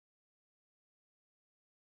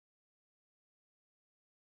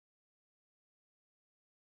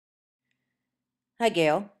Hi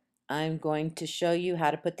Gail, I'm going to show you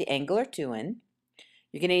how to put the angler 2 in.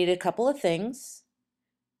 You're going to need a couple of things.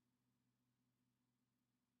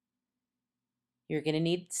 You're going to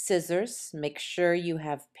need scissors. Make sure you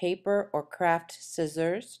have paper or craft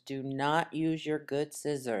scissors. Do not use your good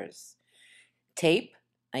scissors. Tape.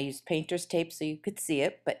 I used painter's tape so you could see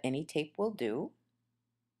it, but any tape will do.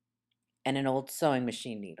 And an old sewing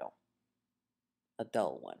machine needle, a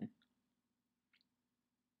dull one.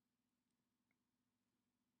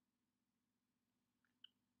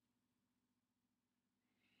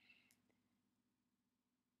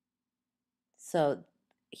 So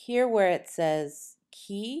here where it says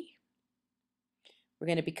key, we're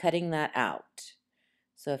going to be cutting that out.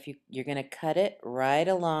 So if you're going to cut it right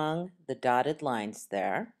along the dotted lines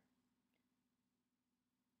there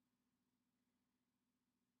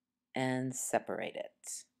and separate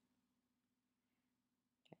it.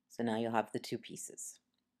 So now you'll have the 2 pieces.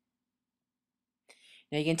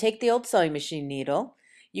 Now you can take the old sewing machine needle.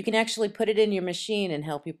 You can actually put it in your machine and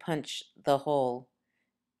help you punch the hole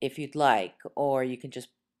if you'd like, or you can just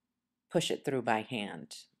push it through by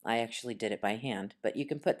hand. I actually did it by hand, but you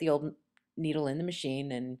can put the old needle in the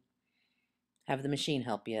machine and have the machine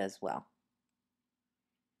help you as well.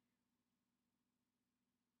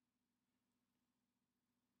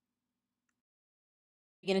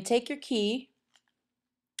 You're going to take your key,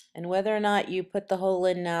 and whether or not you put the hole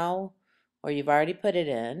in now or you've already put it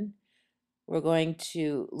in, we're going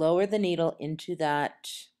to lower the needle into that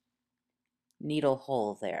needle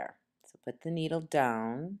hole there. So put the needle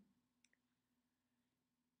down.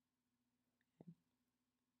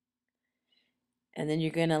 And then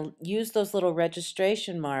you're going to use those little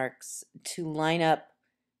registration marks to line up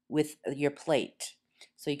with your plate.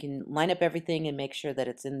 So you can line up everything and make sure that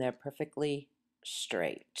it's in there perfectly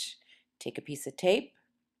straight. Take a piece of tape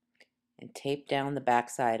and tape down the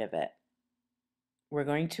back side of it. We're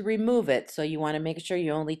going to remove it, so you want to make sure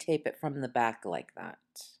you only tape it from the back like that.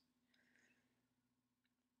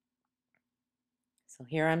 So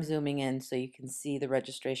here I'm zooming in so you can see the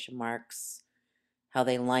registration marks, how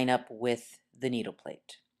they line up with the needle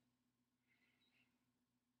plate.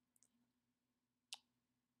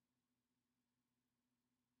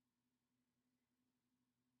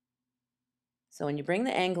 So when you bring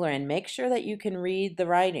the angler in, make sure that you can read the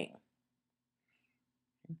writing.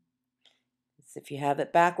 If you have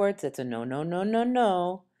it backwards, it's a no, no, no, no,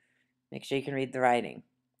 no. Make sure you can read the writing.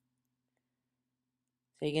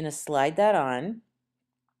 So you're going to slide that on,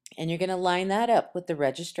 and you're going to line that up with the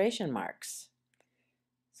registration marks.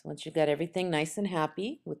 So once you've got everything nice and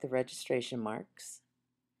happy with the registration marks,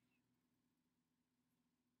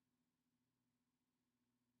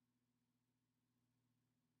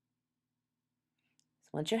 so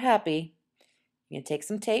once you're happy, you're going to take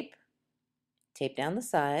some tape, tape down the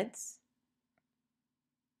sides.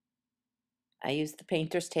 I used the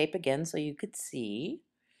painter's tape again so you could see,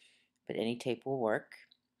 but any tape will work.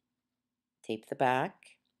 Tape the back.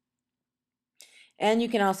 And you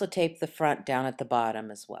can also tape the front down at the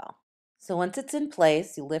bottom as well. So once it's in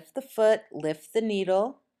place, you lift the foot, lift the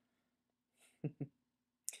needle,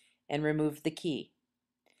 and remove the key.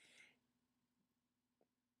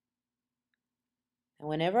 And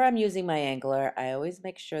whenever I'm using my angler, I always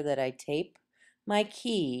make sure that I tape my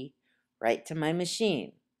key right to my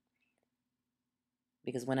machine.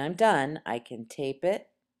 Because when I'm done, I can tape it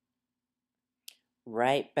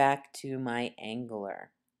right back to my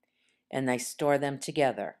angler. And I store them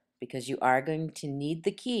together because you are going to need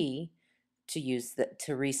the key to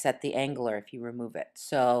reset the angler if you remove it.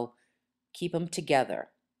 So keep them together,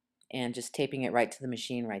 and just taping it right to the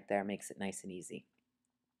machine right there makes it nice and easy.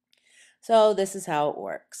 So this is how it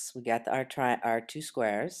works. We got our 2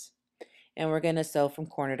 squares, and we're going to sew from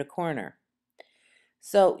corner to corner.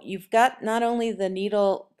 So you've got not only the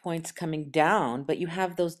needle points coming down, but you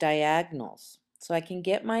have those diagonals. So I can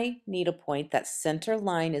get my needle point, that center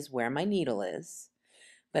line is where my needle is,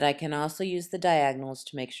 but I can also use the diagonals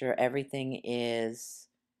to make sure everything is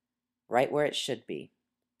right where it should be.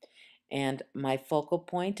 And my focal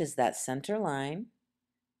point is that center line,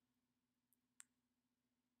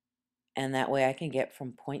 and that way I can get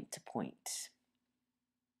from point to point.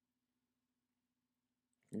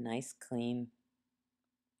 Nice clean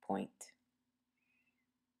point.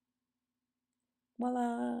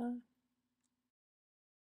 Voila!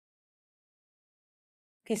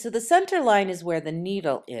 Okay, so the center line is where the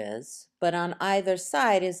needle is, but on either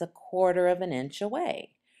side is 1/4 of an inch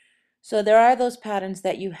away. So there are those patterns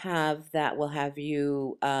that you have that will have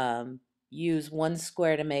you use 1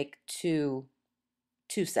 square to make two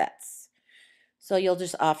sets. So you'll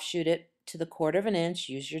just offshoot it to the 1/4 of an inch.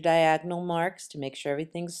 Use your diagonal marks to make sure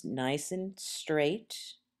everything's nice and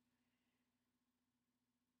straight.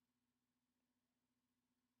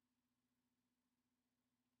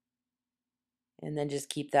 And then just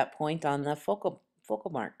keep that point on the focal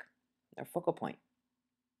mark or focal point.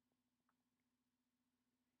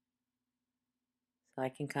 So I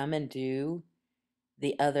can come and do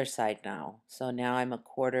the other side now. So now I'm a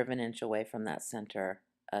 1/4 of an inch away from that center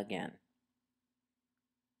again.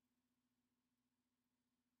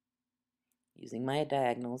 Using my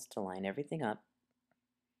diagonals to line everything up.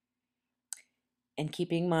 And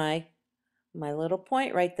keeping my little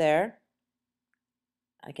point right there,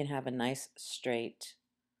 I can have a nice straight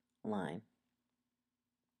line.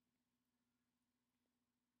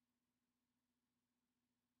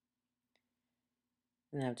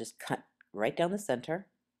 And I've just cut right down the center.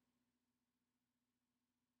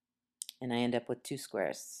 And I end up with 2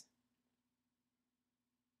 squares.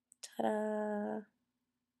 Ta-da!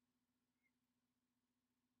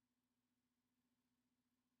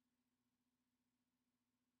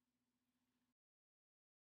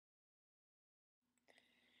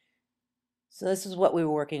 So this is what we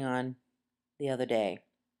were working on the other day.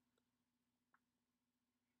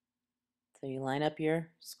 So you line up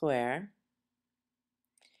your square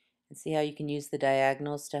and see how you can use the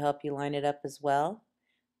diagonals to help you line it up as well.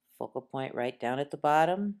 Focal point right down at the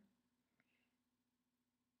bottom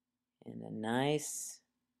and a nice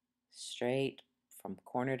straight from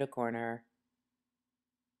corner to corner,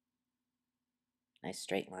 nice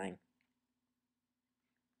straight line.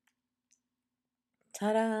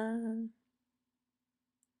 Ta-da!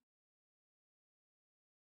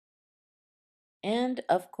 And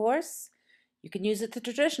of course, you can use it the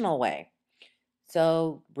traditional way.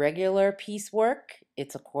 So regular piecework,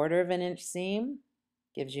 it's a 1/4 of an inch seam,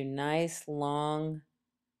 gives you nice long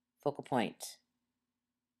focal point.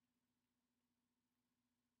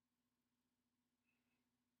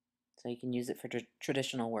 So you can use it for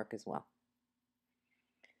traditional work as well.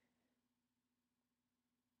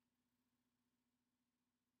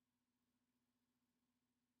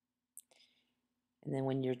 And then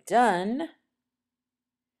when you're done,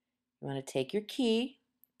 you want to take your key,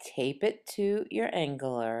 tape it to your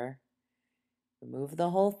angler, remove the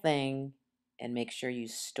whole thing, and make sure you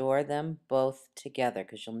store them both together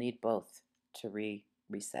because you'll need both to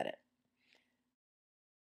reset it.